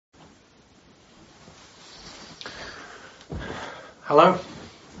Hello.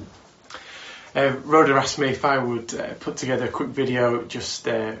 Rhoda asked me if I would put together a quick video just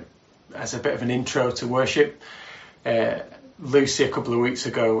as a bit of an intro to worship. Lucy a couple of weeks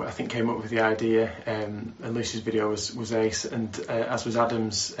ago I think came up with the idea, and Lucy's video was ace, and as was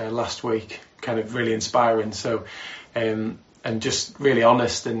Adam's last week, kind of really inspiring, so and just really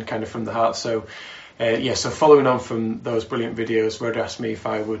honest and kind of from the heart. So so following on from those brilliant videos, Rhoda asked me if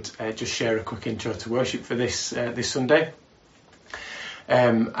I would just share a quick intro to worship for this Sunday.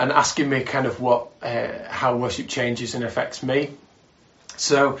 And asking me kind of how worship changes and affects me.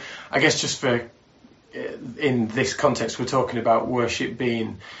 So I guess just for in this context, we're talking about worship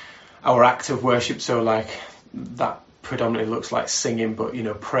being our act of worship. So like that predominantly looks like singing, but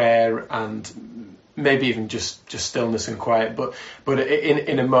prayer and maybe even just stillness and quiet. But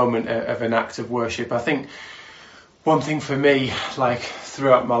in a moment of an act of worship, I think one thing for me, like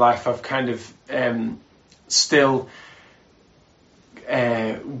throughout my life, I've kind of still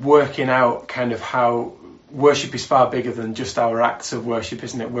working out kind of how worship is far bigger than just our acts of worship,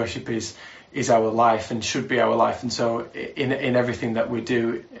 isn't it? Worship is our life and should be our life, and so in everything that we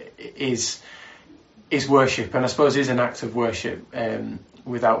do is worship, and I suppose is an act of worship,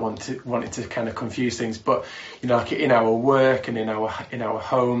 without wanting to kind of confuse things. But like in our work and in our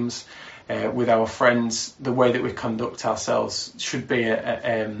homes, with our friends, the way that we conduct ourselves should be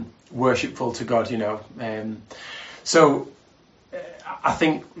worshipful to God. So I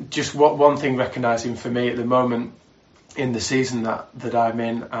think just one thing recognising for me at the moment in the season that I'm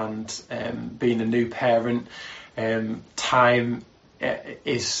in, and being a new parent, time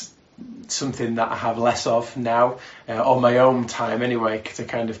is something that I have less of now, on my own time anyway, to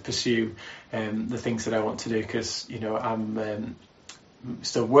kind of pursue the things that I want to do, because I'm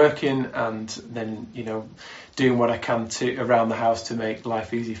still working and then doing what I can to around the house to make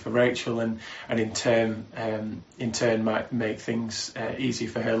life easy for Rachel, and in turn might make things easy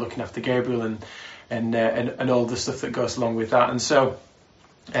for her, looking after Gabriel and all the stuff that goes along with that. And so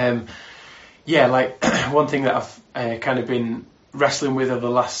like one thing that I've kind of been wrestling with over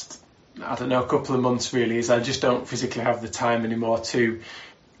the last couple of months really is I just don't physically have the time anymore to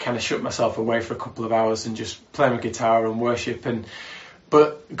kind of shut myself away for a couple of hours and just play my guitar and worship.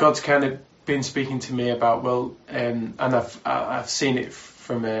 But God's kind of been speaking to me about, and I've seen it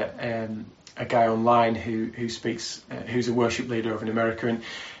from a guy online who speaks, who's a worship leader over in America, and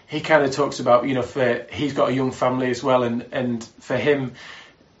he kind of talks about, he's got a young family as well, and for him,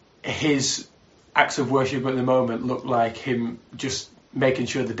 his acts of worship at the moment look like him just making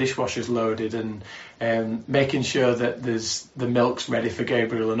sure the dishwasher's loaded and making sure that the milk's ready for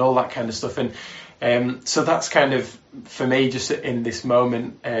Gabriel and all that kind of stuff. And so that's kind of, for me, just in this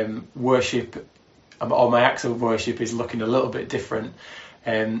moment, worship, all my acts of worship is looking a little bit different.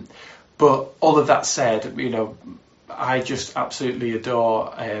 But all of that said, I just absolutely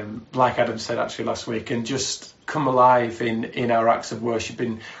adore, like Adam said actually last week, and just come alive in our acts of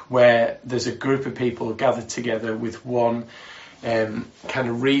worshiping, where there's a group of people gathered together with one kind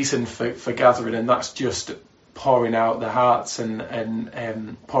of reason for gathering, and that's just pouring out their hearts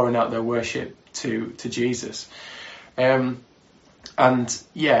and pouring out their worship to Jesus. It's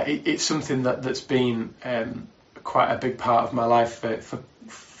something that's been quite a big part of my life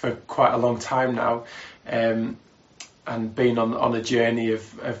for quite a long time now, and been on a journey of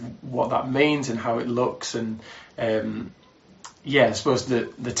what that means and how it looks, and I suppose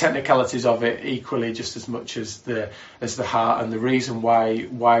the technicalities of it equally just as much as the heart and the reason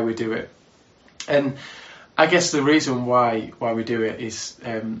why we do it. And I guess the reason why we do it is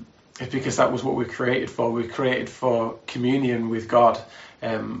because that was what we were created for. We were created for communion with God,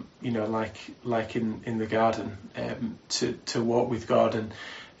 like in the garden, to walk with God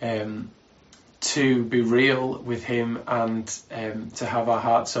and to be real with Him, and to have our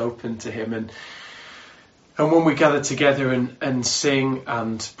hearts open to Him. And when we gather together and sing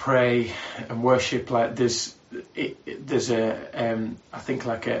and pray and worship, like there's I think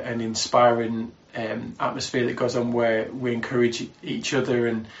like an inspiring atmosphere that goes on, where we encourage each other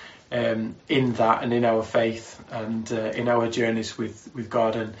and in that and in our faith and in our journeys with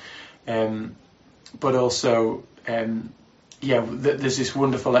God, and but also there's this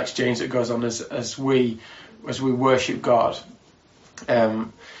wonderful exchange that goes on as we worship God.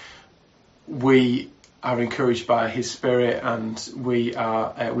 We are encouraged by His Spirit, and we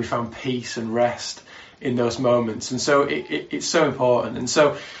found peace and rest in those moments, and so it's so important. And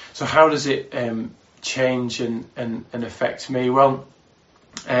so how does it change and affect me? Well,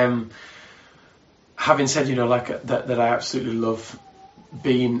 having said that I absolutely love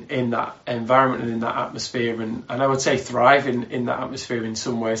being in that environment and in that atmosphere, and I would say thriving in that atmosphere in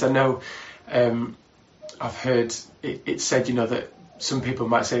some ways. I know I've heard it said that some people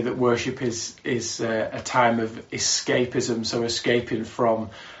might say that worship is a time of escapism, so escaping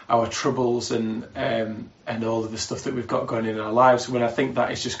from our troubles and all of the stuff that we've got going in our lives, when I think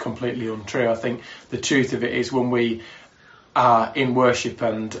that is just completely untrue. I think the truth of it is, when we are in worship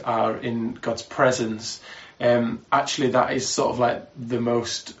and are in God's presence, actually that is sort of like the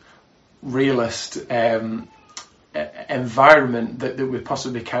most realist environment that we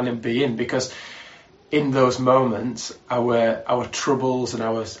possibly can be in, because in those moments our troubles and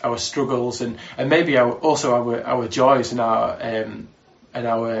our struggles and maybe our joys and our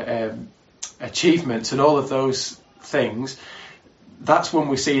achievements and all of those things, that's when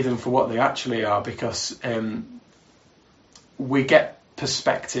we see them for what they actually are, because we get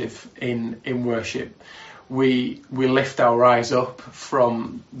perspective in worship. We lift our eyes up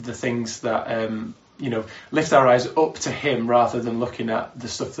from the things that lift our eyes up to Him rather than looking at the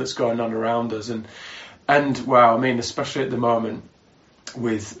stuff that's going on around us. And wow, I mean, especially at the moment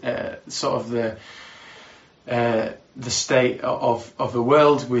with sort of the state of the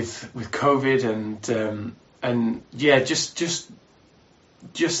world with COVID and yeah, just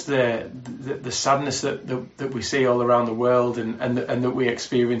the sadness that we see all around the world and that we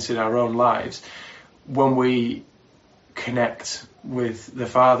experience in our own lives. When we connect with the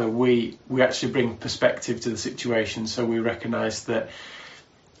Father, we actually bring perspective to the situation, so we recognise that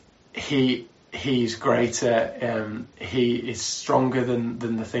He's greater, He is stronger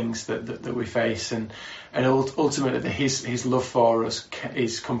than the things that we face, and ultimately that His love for us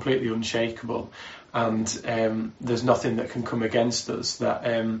is completely unshakable, and there's nothing that can come against us that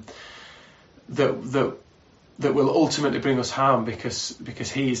will ultimately bring us harm, because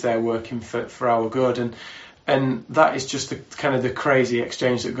He's there working for our good, and that is just the kind of the crazy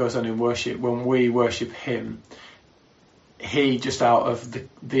exchange that goes on in worship. When we worship Him, He, just out of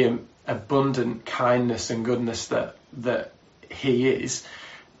the abundant kindness and goodness that He is,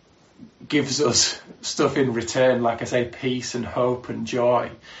 gives us stuff in return, like I say, peace and hope and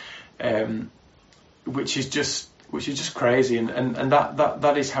joy, which is just crazy, and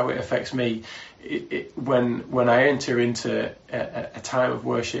that is how it affects me. When I enter into a time of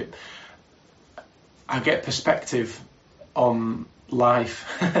worship, I get perspective on life,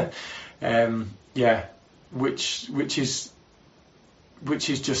 which is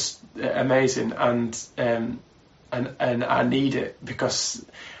just amazing, and I need it, because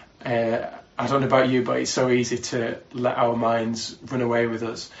I don't know about you, but it's so easy to let our minds run away with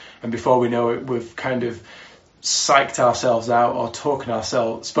us, and before we know it, we've kind of psyched ourselves out or talked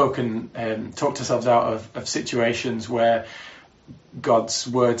ourselves out of situations where God's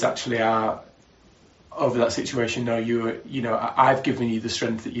words actually are over that situation. No, I've given you the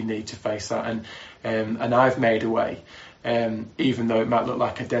strength that you need to face that, and I've made a way. Even though it might look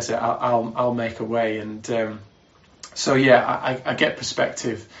like a desert, I'll make a way. And so yeah, I get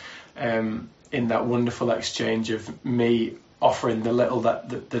perspective in that wonderful exchange of me offering the little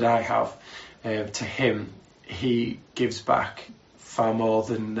that I have to Him. He gives back far more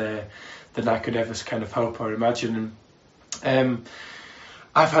than I could ever kind of hope or imagine. And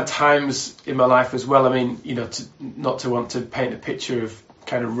I've had times in my life as well. I mean, not to want to paint a picture of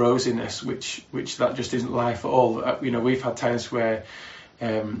kind of rosiness, which that just isn't life at all. We've had times where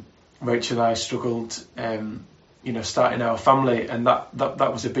Rachel and I struggled, starting our family, and that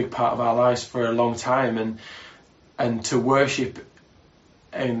was a big part of our lives for a long time, and to worship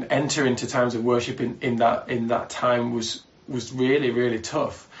and enter into times of worship in that time was really, really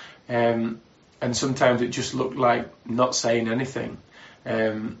tough, and sometimes it just looked like not saying anything,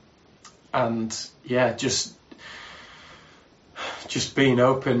 and yeah, just being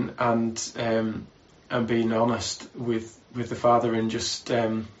open and being honest with the Father, and just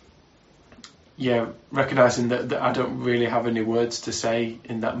recognizing that I don't really have any words to say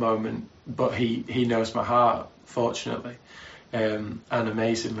in that moment, but He knows my heart, fortunately, and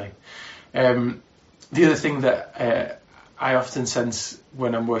amazingly. The other thing that I often sense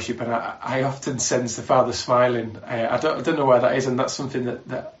when I'm worshiping, I often sense the Father smiling. I don't know why that is, and that's something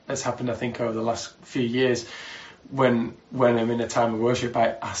that has happened, I think, over the last few years. When I'm in a time of worship,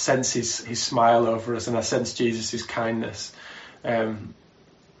 I sense his smile over us, and I sense Jesus' kindness,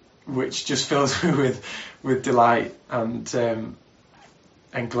 which just fills me with delight and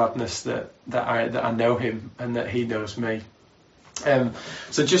gladness that I know Him and that He knows me.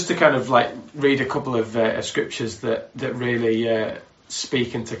 So just to kind of like read a couple of scriptures that really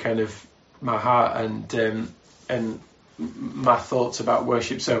speak into kind of my heart and my thoughts about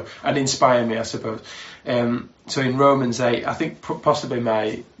worship, and inspire me, I suppose. So in Romans 8, I think possibly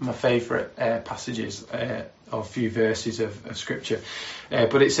my favourite passages or few verses of scripture,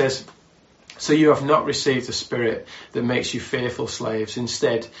 but it says, So you have not received a spirit that makes you fearful slaves.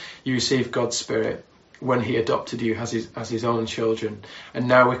 Instead, you received God's Spirit when he adopted you as his own children. And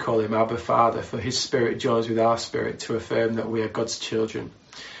now we call him Abba Father, for his Spirit joins with our spirit to affirm that we are God's children.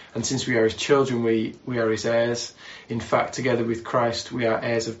 And since we are his children, we are his heirs. In fact, together with Christ, we are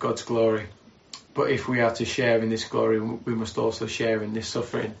heirs of God's glory. But if we are to share in this glory, we must also share in his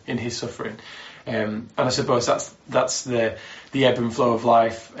suffering. And I suppose that's the ebb and flow of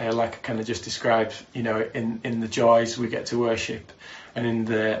life, like I kind of just described. You know, in the joys we get to worship, and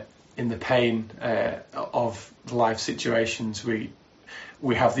in the pain of life situations we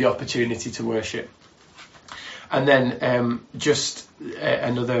have the opportunity to worship. And then just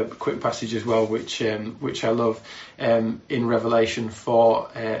another quick passage as well, which I love, in Revelation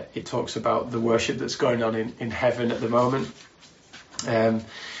 4, it talks about the worship that's going on in heaven at the moment.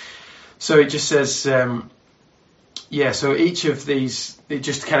 So it just says, so each of these, it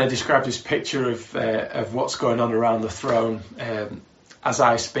just kind of describes this picture of what's going on around the throne as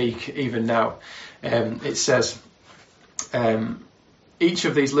I speak even now. It says, each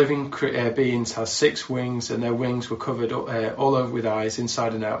of these living beings has 6 wings, and their wings were covered all over with eyes,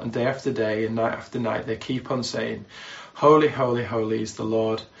 inside and out, and day after day and night after night they keep on saying, Holy, holy, holy is the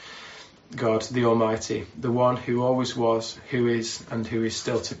Lord God, the Almighty, the one who always was, who is, and who is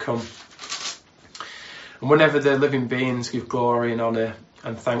still to come. And whenever the living beings give glory and honour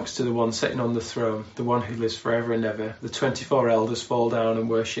and thanks to the one sitting on the throne, the one who lives forever and ever, the 24 elders fall down and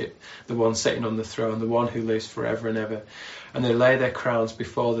worship the one sitting on the throne, the one who lives forever and ever. And they lay their crowns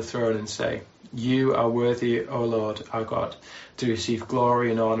before the throne and say, You are worthy, O Lord, our God, to receive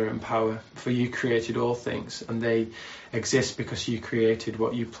glory and honour and power, for you created all things, and they exist because you created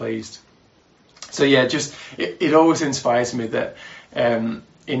what you pleased. So yeah, just it always inspires me that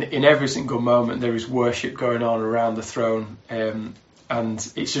in every single moment there is worship going on around the throne, and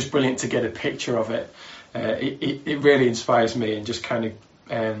it's just brilliant to get a picture of it. It really inspires me, and just kind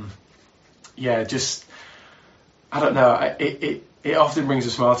of just I don't know, it often brings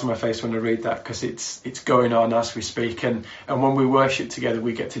a smile to my face when I read that, because it's going on as we speak, and when we worship together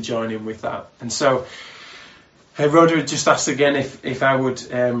we get to join in with that. And so Rhoda just asked again if I would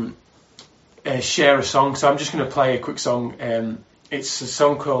share a song, so I'm just going to play a quick song. It's a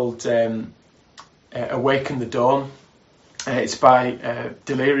song called Awaken the Dawn. It's by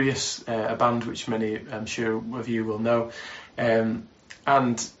Delirious, a band which many, I'm sure, of you will know, and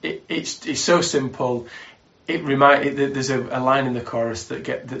it's so simple. There's a line in the chorus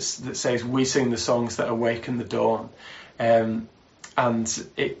that says, "We sing the songs that awaken the dawn," and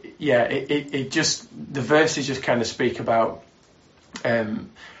it just, the verses just kind of speak about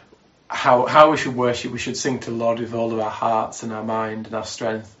how we should worship. We should sing to the Lord with all of our hearts and our mind and our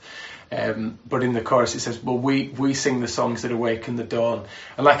strength. But in the chorus it says, well, we sing the songs that awaken the dawn.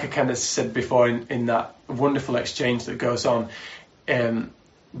 And like I kind of said before, in that wonderful exchange that goes on,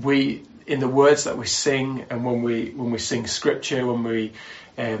 in the words that we sing, and when we sing scripture, when we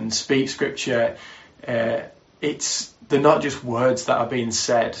speak scripture, they're not just words that are being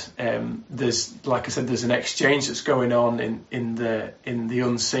said. There's, like I said, there's an exchange that's going on in the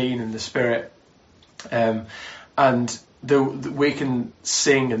unseen, in the spirit, and we can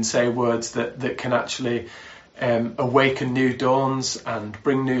sing and say words that can actually awaken new dawns and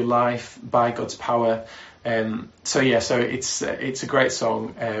bring new life by God's power. So it's a great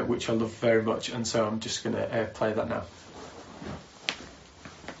song, which I love very much, and so I'm just going to play that now.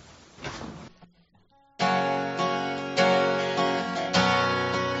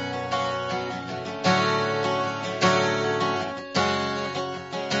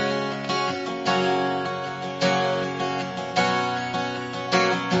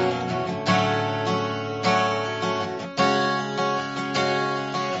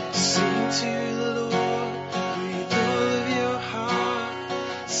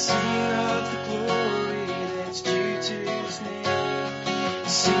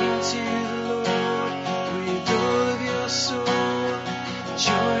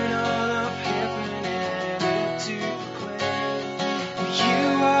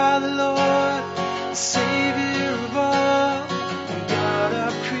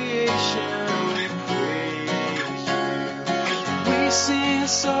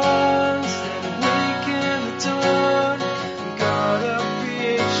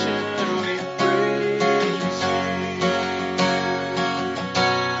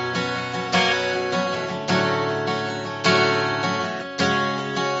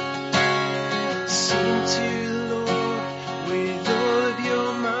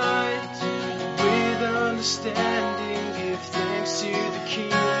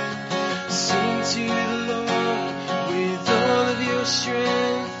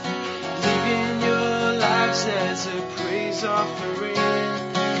 Strength, living lives as a praise offering.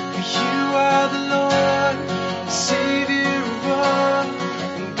 For you are the Lord, the Savior of all,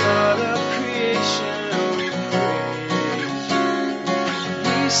 and God of creation, we praise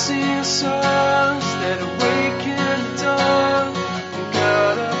you. We sing songs that